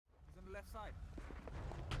outside.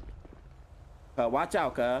 Watch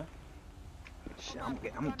out, cuz. Shit, I'm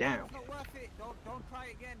down. It's not worth it. Don't try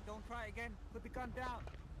again. Don't try again. Put the gun down.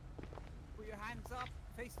 Put your hands up.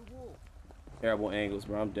 Face the wall. Terrible angles,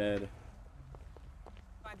 bro. I'm dead.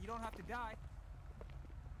 Man, you don't have to die.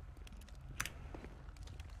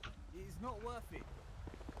 It's not worth it.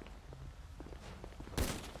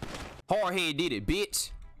 Hardhead did it,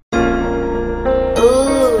 bitch.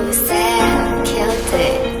 Ooh, Sam killed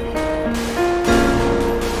it.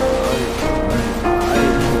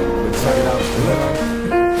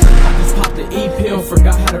 I just popped the E-pill,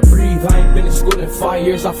 forgot how to breathe. I ain't been in school in 5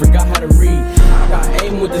 years, I forgot how to read. I got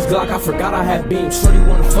aim with this Glock, I forgot I had beam. Shorty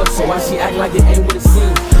wanna fuck, so why she act like it ain't what it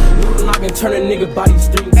seems? Noodle knock and turn a nigga body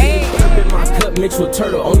stream. Put up in my cup, mixed with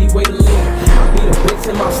turtle, only way to lean. I beat a bitch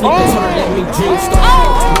in my sleep and tell her let me dream.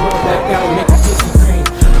 Start roll back out, make a pussy cream.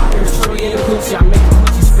 I hear shorty in the coochie, I make a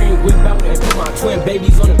pussy scream. Whip out and put my twin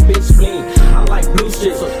babies on the bitch spleen. I like blue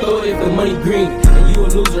shit, so throw it if the money green. And you a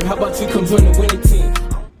loser, how about you come join the winning team?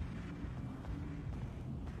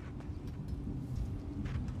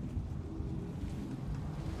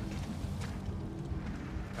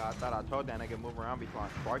 I thought I told that nigga move around before I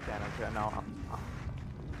sparked that nigga. No,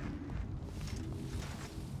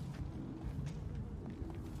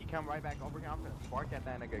 he come right back over here. I'm gonna spark at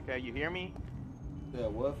that nigga. Okay, you hear me? Yeah,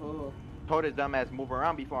 what for? Told his dumb ass move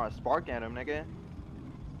around before I sparked at him, nigga.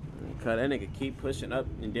 Cause that nigga keep pushing up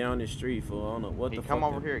and down the street, fool. I don't know what the fuck. He come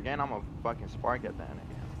over here again. I'm gonna fucking spark at that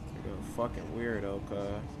nigga. You're a fucking weirdo, cuz.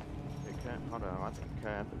 Hold on, I think I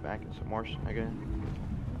have to back in some more, nigga.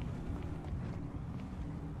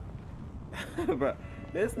 Bro,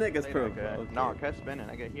 this nigga's provoked. Okay. No, cut spinning,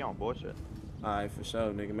 nigga. He on bullshit. Alright, for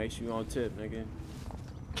sure, nigga. Make sure you on tip, nigga.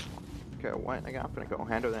 Okay, what, nigga? I'm finna go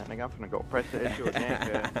handle that, nigga. I'm finna go press the issue again,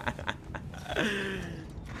 nigga.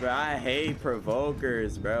 Bro, I hate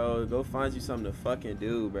provokers, bro. Go find you something to fucking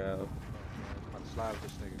do, bro. I'm about to slide with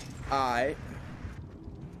this nigga. Alright.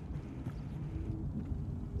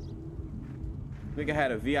 Nigga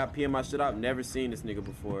had a VIP in my shit. I've never seen this nigga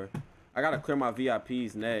before. I gotta clear my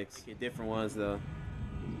VIPs next. Get different ones though.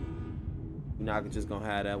 We're not just gonna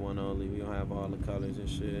have that one only. We gonna have all the colors and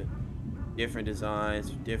shit. Different designs,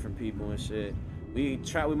 different people and shit. We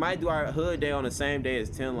might do our hood day on the same day as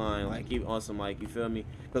 10 line, like keep on some, like, you feel me?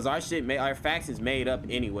 Cause our faction's made up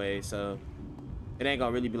anyway, so it ain't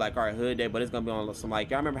gonna really be like our hood day, but it's gonna be on some, like,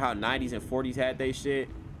 y'all remember how 90s and 40s had they shit?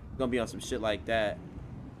 It's gonna be on some shit like that.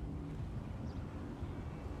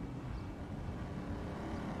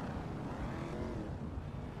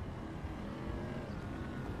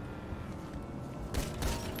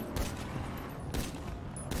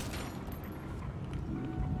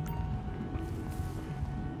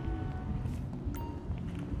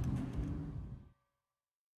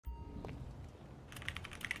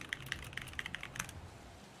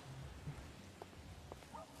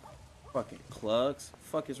 Fucking clugs.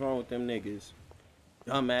 Fuck is wrong with them niggas?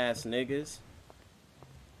 Dumbass niggas.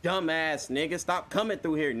 Dumbass nigga. Stop coming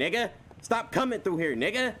through here, nigga. Stop coming through here,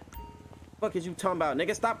 nigga. Fuck is you talking about,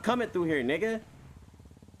 nigga? Stop coming through here, nigga.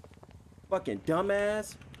 Fucking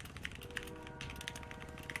dumbass.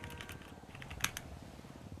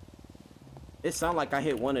 It sound like I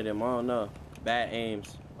hit one of them. I don't know. Bad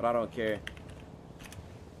aims, but I don't care.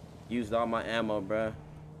 Used all my ammo, bruh.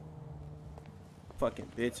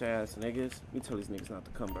 Fucking bitch ass niggas. Let me tell these niggas not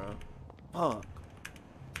to come, bro. Fuck.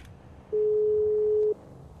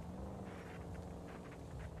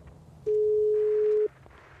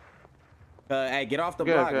 Hey, get off the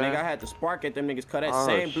block, nigga. I had to spark at them niggas. Cut that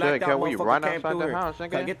same blacked out motherfucker came through here. House,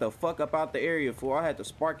 get the fuck up out the area, fool. I had to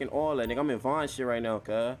spark and all that, nigga. I'm in Vaughn shit right now,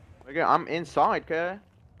 cuz. Nigga, I'm inside, cuz.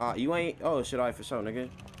 You ain't. Oh shit, alright for sure,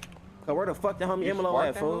 nigga. Cause where the fuck the homie Emilo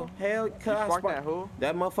at, fool? Hell, cuz I sparked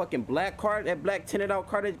that motherfucking black car, that black tinted out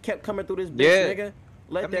car that kept coming through this bitch, nigga.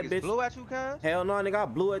 Let that bitch. Blew at you, cuz? Hell no, nigga, I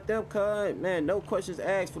blew at them, cuz. Man, no questions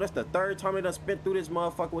asked. Fool, that's the third time they done spent through this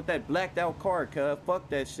motherfucker with that blacked out car, cuz. Fuck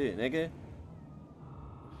that shit, nigga.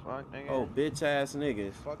 Fuck, nigga. Oh, bitch ass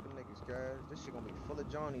niggas. Fuck them niggas, cuz. This shit gonna be full of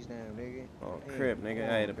Johnnies now, nigga. Oh, crip, nigga.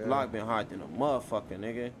 Hey, the block been hot than a motherfucker,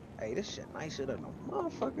 nigga. Hey, this shit nicer than a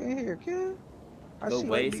motherfucker in here, kid. The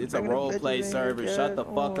waste, it's a roleplay server. Shut the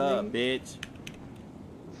fuck up, bitch.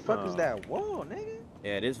 The fuck is that wall, nigga?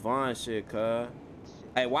 Yeah, this Vaughn shit, cuz.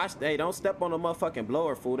 Hey, watch. Hey, don't step on the motherfucking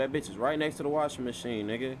blower, fool. That bitch is right next to the washing machine,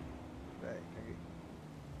 nigga. Hey,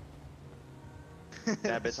 nigga.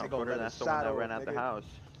 That bitch on Twitter, that's the one that ran out the house.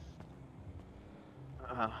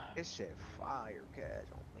 This shit fire, cash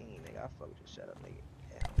on me, nigga. I fuck with your setup, nigga.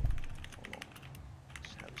 Yeah. Hold on.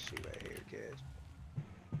 Just have a shit right here, cash.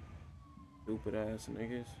 Stupid ass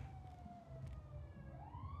niggas.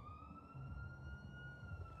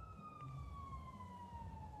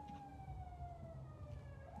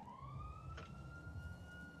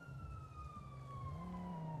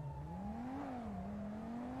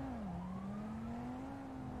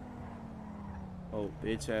 Oh,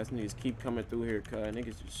 bitch ass niggas keep coming through here, cuz.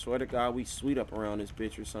 Niggas swear to God we sweet up around this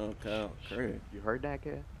bitch or something, cuz. Crazy. You heard that,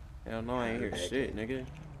 kid? Hell no, I ain't hear shit, nigga.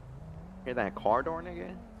 Hear that car door,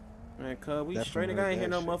 nigga? Man, cuz, we Definitely straight, nigga. I heard ain't hear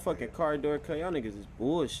no that shit, motherfucking nigga. car door, cuz. Y'all niggas is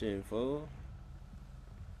bullshitting, fool.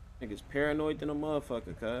 Niggas paranoid than a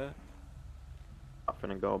motherfucker, cuz. I'm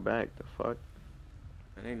finna go back. The fuck?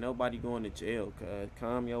 And ain't nobody going to jail, cuz.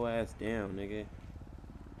 Calm your ass down, nigga.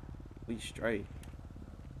 We straight.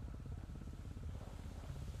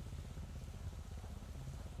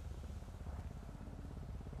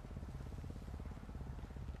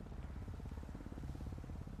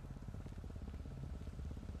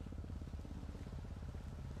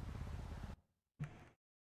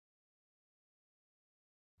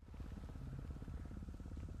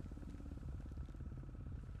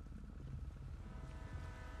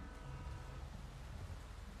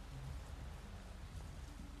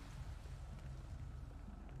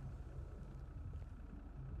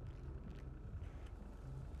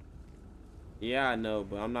 Yeah, I know,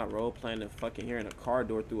 but I'm not role playing and fucking hearing a car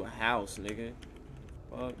door through a house, nigga.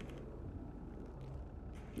 Fuck.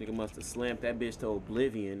 Nigga must have slammed that bitch to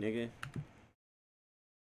oblivion, nigga.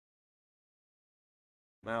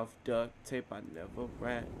 Mouth duct tape, I never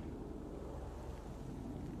rat.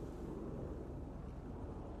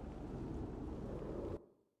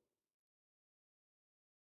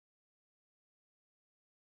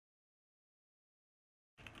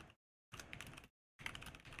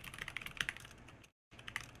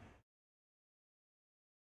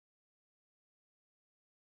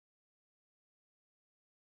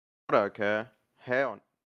 What up, kid? Hell.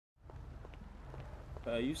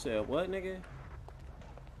 You said what, nigga?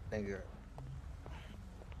 Nigga.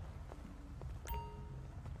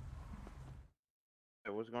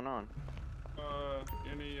 Hey, what's going on?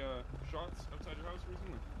 Any shots outside your house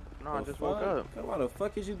recently? No, I The just woke fuck? up. Come on, the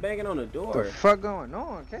fuck is you banging on the What door? the fuck going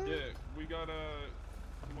on, kid? Yeah, we got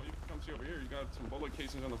well, you can come see over here. You got some bullet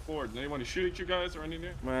casings on the floor. Did anyone shoot at you guys or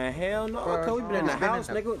anything? Man, hell no, Bro, cuz we been in the been in house,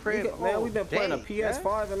 the nigga. crib Man, we been all playing a day,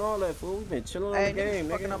 PS5 and all that, fool. We been chilling on Hey, the game, niggas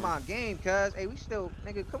fucking nigga. up my game, cuz. Hey, we still,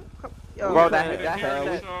 nigga, come. Bro, Bro, playing that it,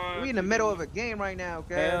 cuz. We in the middle of a game right now,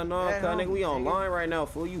 cuz. Hell no, At cuz, nigga, we home, online right now,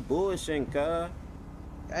 fool. You bullshitting, cuz.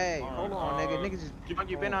 Hey, Alright, hold on, nigga. Niggas is. How long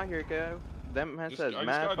you been out here, kid? That man Just- says I just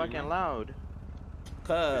mad got you, fucking man. loud.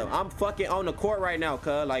 Cuz, I'm fucking on the court right now,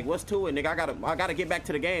 cuz. Like, what's to it, nigga? I gotta get back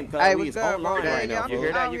to the game, cuz. Hey, We what's is good, bro? online Yeah, right yeah, now, I'm You fool.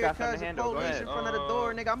 hear that? out You here, got something cuz. to The handle. Go police ahead. in front of the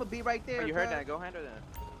door, nigga. I'ma be right there, Oh, you heard cuz. that? Go handle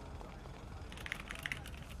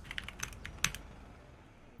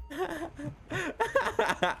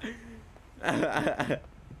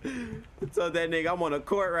I told that nigga I'm on the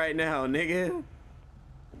court right now, nigga.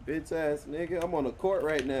 Bitch ass nigga, I'm on the court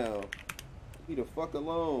right now. Leave me the fuck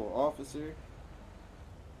alone, officer.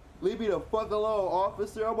 Leave me the fuck alone,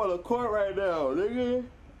 officer. I'm on the court right now, nigga.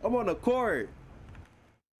 I'm on the court.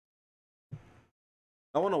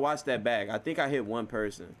 I want to watch that back. I think I hit one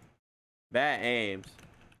person. Bad aims.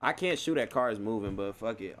 I can't shoot at cars moving, but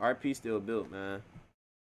fuck it. RP still built, man.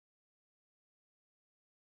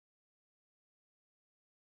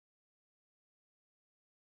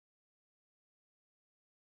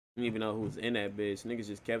 I don't even know who's in that bitch. Niggas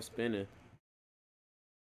just kept spinning.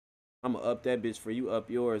 I'ma up that bitch for you up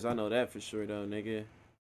yours. I know that for sure though, nigga.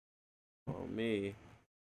 Oh me.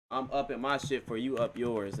 I'm upping my shit for you up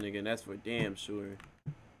yours, nigga. And that's for damn sure.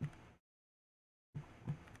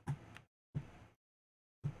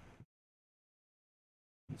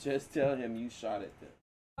 Just tell him you shot at them.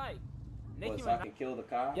 Right. What, so I can kill the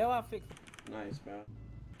cop? Yo, I fix. Nice, bro.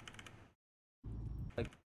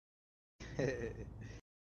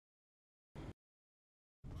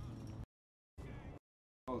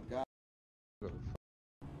 Oh god.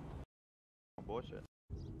 bullshit.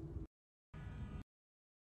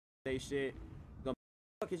 Say shit. What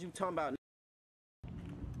the fuck is you talking about?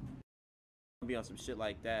 Be on some shit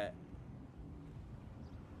like that.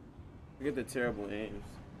 Look at the terrible aims.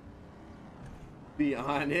 Be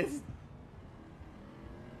honest.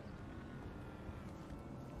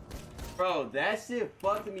 Bro, that shit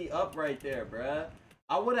fucked me up right there, bruh.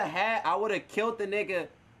 I would have killed the nigga.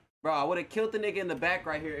 Bro, I would have killed the nigga in the back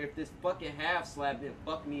right here if this fucking half slap didn't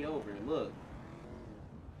fuck me over. Look.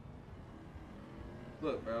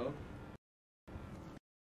 Look, bro.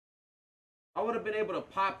 I would have been able to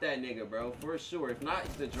pop that nigga, bro, for sure. If not,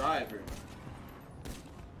 it's the driver.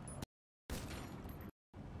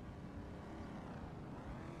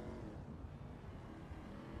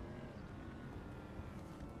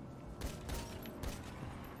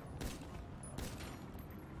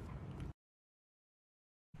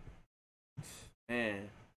 Man.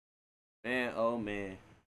 Man, oh man.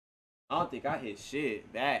 I don't think I hit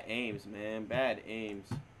shit. Bad aims, man. Bad aims.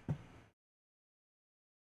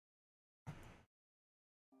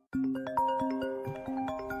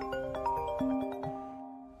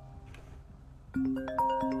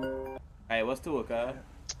 Hey, what's to it, cuz?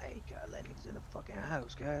 Hey, God, let niggas in the fucking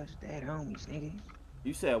house, guys. Dead homies, nigga.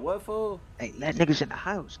 You said what, fool? Hey, let niggas in the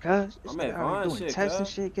house, cuz. This I'm nigga at out here Vaughn doing shit, tests and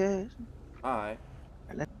cuz. shit, guys. Alright.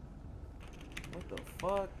 Let What the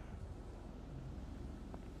fuck?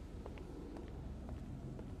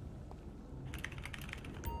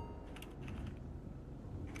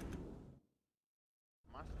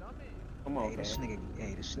 My stomach. Come on, Hey, cuz.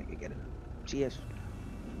 this nigga get a GS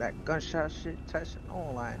back gunshot shit testing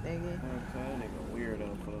online, nigga. Okay, nigga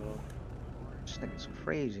weirdo, fool. This nigga's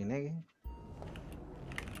crazy, nigga.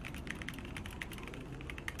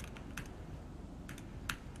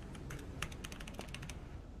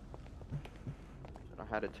 I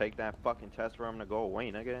had to take that fucking test for him to go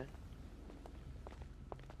away, nigga.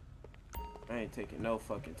 I ain't taking no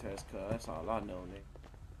fucking test, cuz. That's all I know, nigga.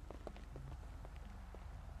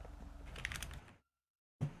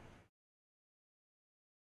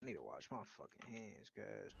 I need to wash my fucking hands,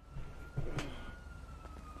 guys.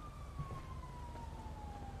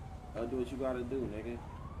 I'll do what you gotta do, nigga.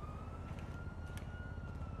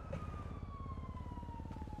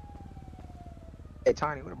 Hey,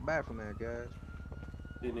 Tiny, where the bathroom at, guys?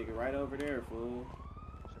 This nigga right over there, fool.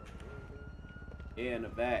 Yeah, in the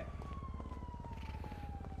back.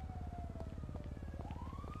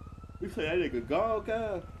 You say that nigga gone,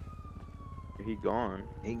 cuz? He gone.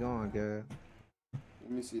 He gone, guys.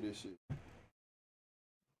 Let me see this shit.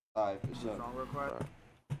 Alright, for sure. Song request.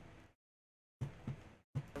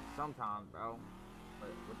 Sometimes, bro. But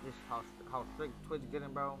with this, how strict Twitch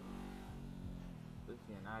getting, bro. This is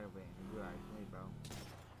getting aggravating. You ask me, bro.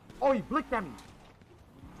 Oh, he blicked at me.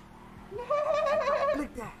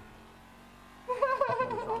 Blicked that.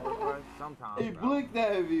 Song request. Sometimes, He Oh, bro. blinked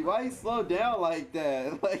at me. Why he slow down like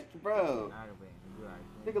that? Like, bro. Aggravating. You ask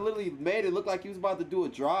me. Nigga literally made it look like he was about to do a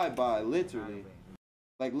drive-by, literally. Aggravating.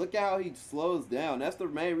 Like, look at how he slows down. That's the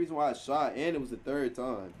main reason why I shot, and it was the third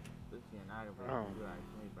time. This is getting aggravating. Oh. You ask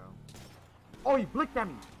me, bro. Oh, he blicked at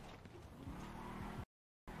me.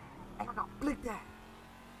 I got blicked at.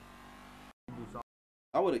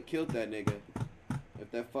 I would have killed that nigga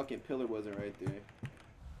if that fucking pillar wasn't right there.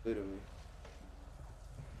 Literally.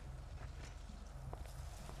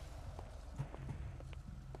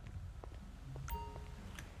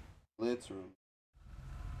 Let's room.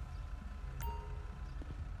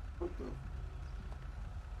 What the?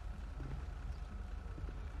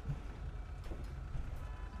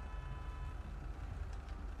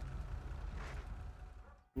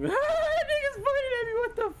 Niggas pointing at me.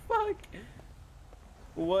 What the fuck?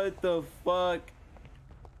 What the fuck?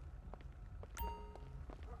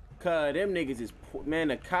 Cuz, them niggas is, man,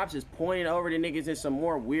 the cops is pointing over the niggas in some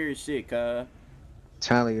more weird shit, cuz.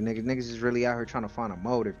 Telling you, niggas is really out here trying to find a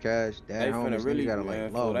motive, cuz. They Dead homies, finna really, niggas gotta man,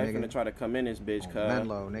 like fool, low, they nigga. finna try to come in this bitch, On cuz.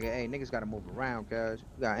 Menlo, nigga. Hey, niggas gotta move around, cuz.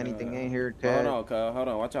 You got anything in here, cuz? Hold on, cuz. Hold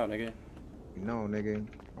on. Watch out, nigga. You know, nigga. I'm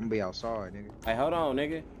gonna be outside, nigga. Hey, hold on,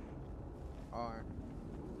 nigga. Alright.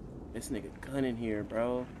 This nigga gunning here,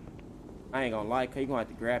 bro. I ain't gonna lie, cuz. You gonna have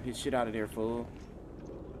to grab his shit out of there, fool.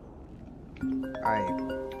 Alright.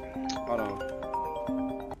 Hold on.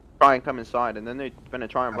 Try and come inside, and then they finna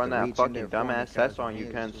try and I run can that reach in fucking there for me, dumbass cuz test my on you.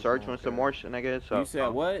 hands Can is search long, with some cuz. more shit, nigga. So You said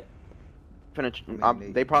what?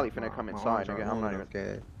 they probably finna come inside, nigga. I'm not even.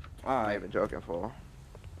 I'm not Alright. even joking, fool.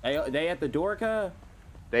 Hey, they at the door, cuz?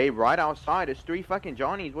 They right outside. There's 3 fucking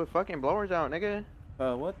Johnnies with fucking blowers out, nigga.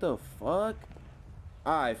 What the fuck?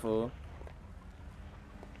 Alright, fool.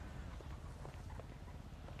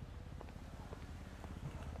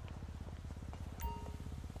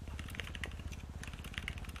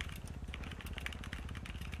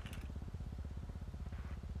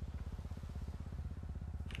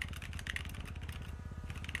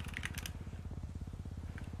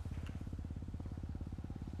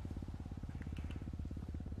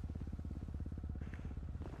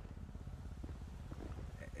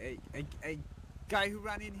 Hey, guy who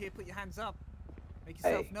ran in here, put your hands up. Make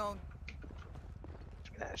yourself Hey. known.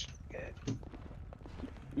 That's good.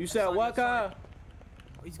 You said what, cuz? Oh,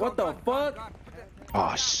 he's What got a the gun, fuck? gun. Put the-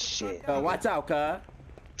 Oh, gun down, shit. gun down. Watch out, cuz. Gun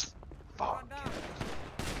Fuck. down.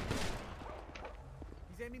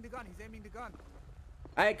 He's aiming the gun. He's aiming the gun.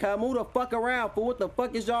 Hey, cuz, move the fuck around, fool. What the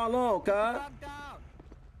fuck is y'all on, cuz? Gun down.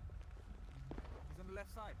 He's on the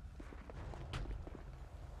left side.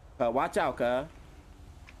 Watch out, cuz.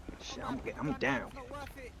 Shit, Come on, put the I'm gun down. It's not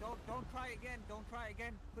worth it. Don't try again. Don't try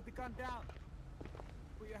again. Put the gun down.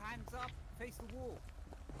 Put your hands up. Face the wall.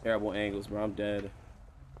 Terrible angles, bro. I'm dead.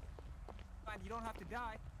 man. You don't have to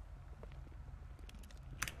die.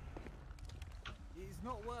 It's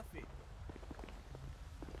not worth it.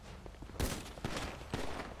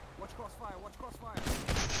 Watch crossfire. Watch crossfire.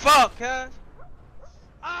 Fuck, cuz.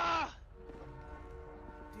 Ah!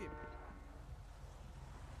 Dip.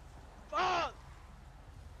 Fuck!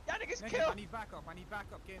 Y'all niggas Negative, killed. I need backup. I need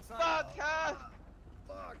backup. Get inside. Fuck, cuz.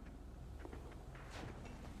 Fuck.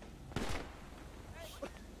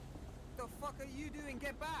 What the fuck are you doing?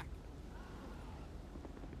 Get back.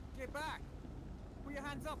 Get back. Put your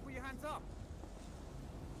hands up. Put your hands up.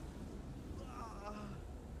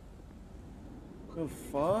 The What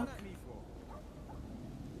fuck? are you yelling at me for?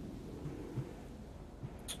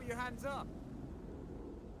 Put your hands up.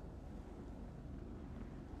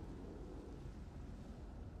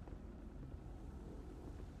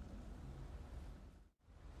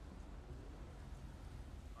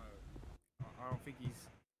 I don't think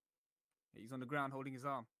he's on the ground holding his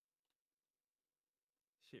arm.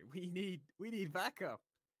 Shit, we need backup.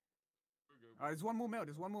 There's one more male.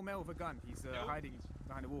 There's one more male with a gun. He's hiding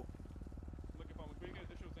behind the wall. Looking for him. Can we get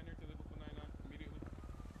officials in here to level 99 immediately?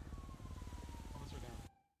 Officer down.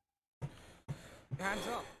 Hands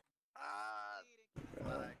up.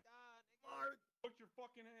 Put your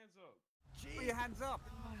fucking hands up. Put your hands up.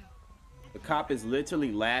 The cop is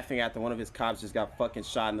literally laughing after one of his cops just got fucking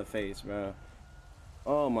shot in the face, bro.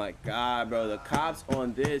 Oh my god, bro. The cops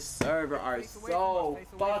on this server are so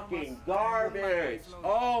fucking garbage.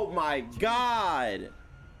 Oh my god.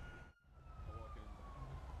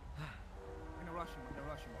 We're gonna rush him.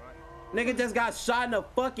 Alright? Nigga just got shot in the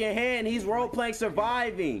fucking head. He's role-playing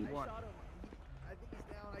surviving. One. I think he's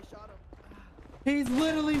down. I shot him. He's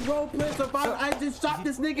literally role-playing surviving. I just shot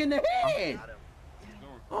this nigga in the head.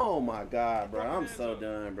 Oh my god, bro. I'm so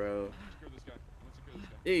done, bro. Secure this guy. Let's secure this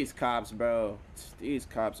guy. These cops, bro. These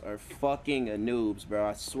cops are fucking noobs, bro.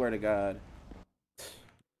 I swear to God.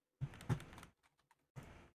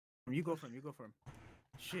 You go for him.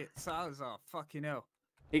 Shit, Salazar. Fucking hell.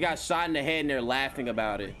 He got shot in the head and they're laughing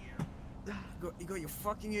about it. You got your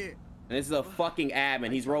fucking ear. And this is a fucking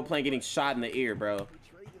admin. He's role-playing getting shot in the ear, bro.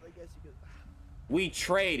 We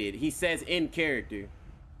traded. He says in character.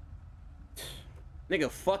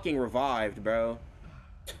 Nigga fucking revived, bro.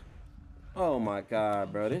 Oh my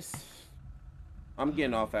god, bro. I'm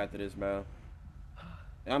getting off after this, bro.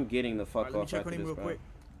 I'm getting the fuck Let me off check after on him this, real bro. quick.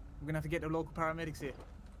 We're gonna have to get the local paramedics here.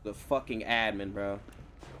 The fucking admin, bro.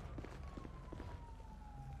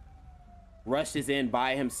 Rushes in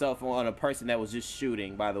by himself on a person that was just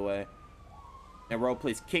shooting, by the way. And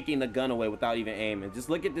roleplay's kicking the gun away without even aiming. Just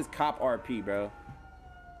look at this cop RP, bro.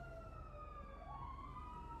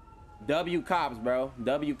 W cops, bro.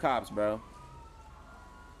 W cops, bro.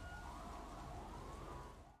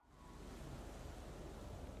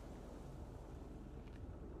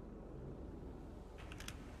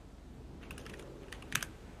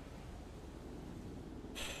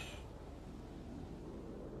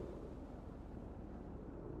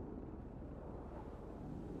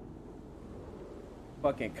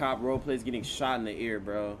 Fucking cop roleplay's getting shot in the ear,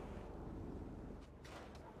 bro.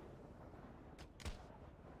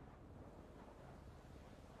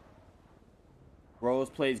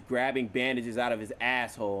 Roleplay's grabbing bandages out of his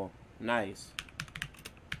asshole. Nice.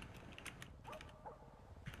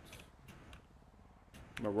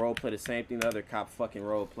 I'm gonna roleplay the same thing the other cop fucking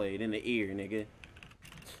roleplayed in the ear, nigga.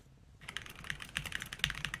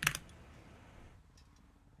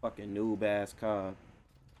 Fucking noob ass cop.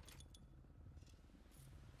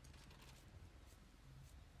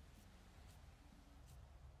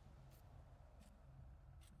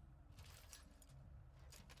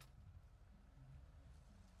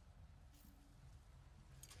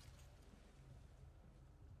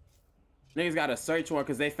 Niggas got a search warrant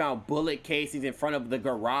because they found bullet casings in front of the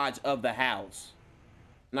garage of the house.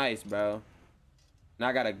 Nice, bro. Now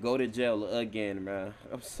I gotta go to jail again, bro.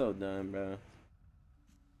 I'm so done, bro.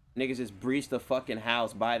 Niggas just breached the fucking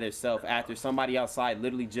house by themselves after somebody outside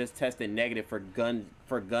literally just tested negative for gun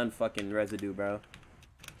fucking residue, bro.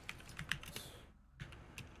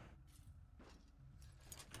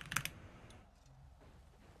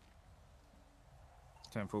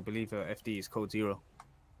 Time for believer. FD is code 0.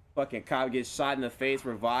 Fucking cop gets shot in the face,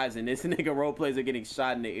 revives, and this nigga roleplays are getting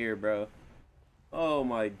shot in the ear, bro. Oh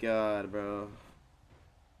my god, bro.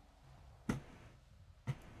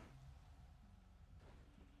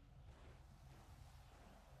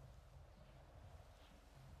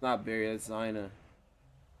 Not Barry, that's Zina.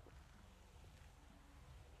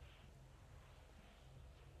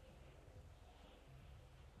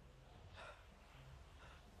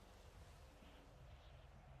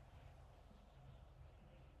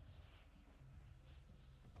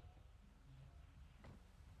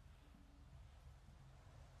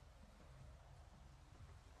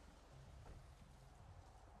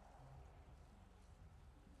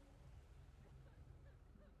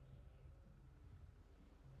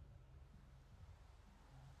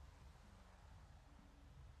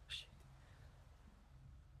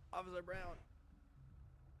 Officer Brown.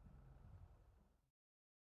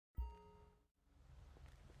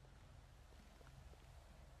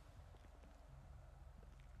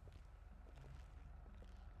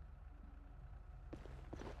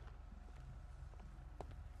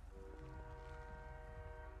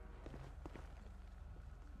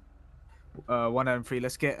 One and three.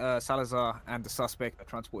 Let's get Salazar and the suspect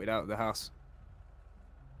transported out of the house.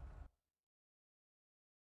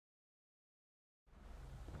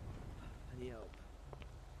 Yo.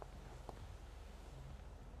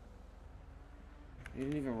 You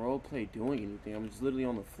didn't even roleplay doing anything. I'm just literally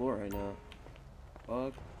on the floor right now.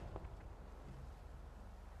 Fuck.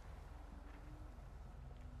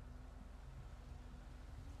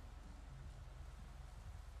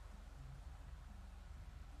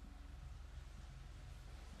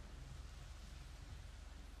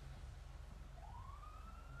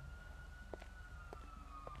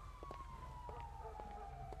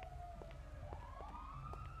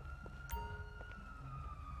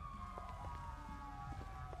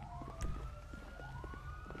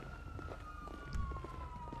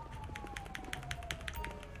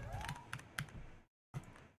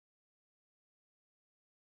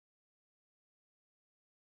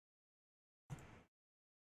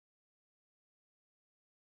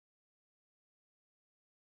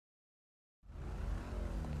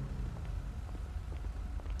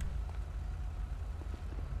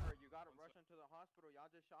 You gotta rush him to the hospital. Y'all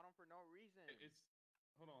just shot him for no reason. It's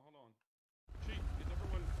hold on. Chief, is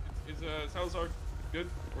everyone? Is Salazar good?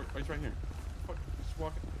 Or he's right here. Fuck, just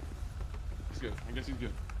walking. He's good. I guess he's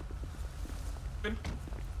good. Good.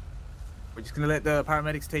 We're just gonna let the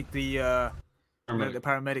paramedics take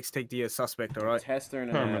the suspect. All right. Tester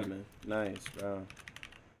and an admin. Nice, bro.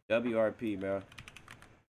 WRP, bro.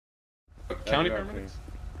 County WRP. paramedics?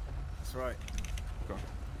 That's right. Okay.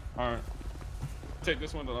 Alright. Take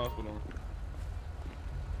this one to the hospital.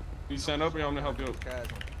 You stand up or you want me to help you up? Guys,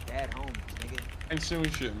 dad home, nigga. Ain't suing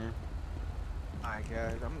shit, man. Alright,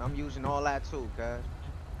 guys, I'm using all that too, guys.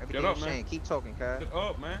 Everything Get up, you're saying, man. keep talking, guys. Get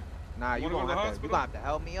up, man. Nah, you Wanna go to the gonna hospital? have to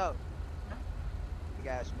help me up. You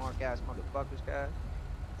guys smart ass motherfuckers, guys.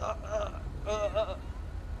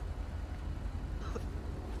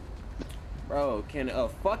 Bro, can a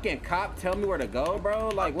fucking cop tell me where to go, bro?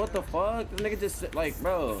 Like, what the fuck? This nigga just, like,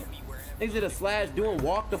 bro. Niggas did a slash doing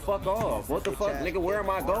walk the fuck off. What the fuck? Nigga, where am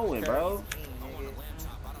I going, bro?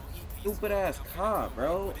 Stupid ass cop,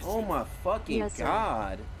 bro. Oh my fucking Yes, sir.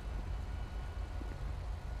 god.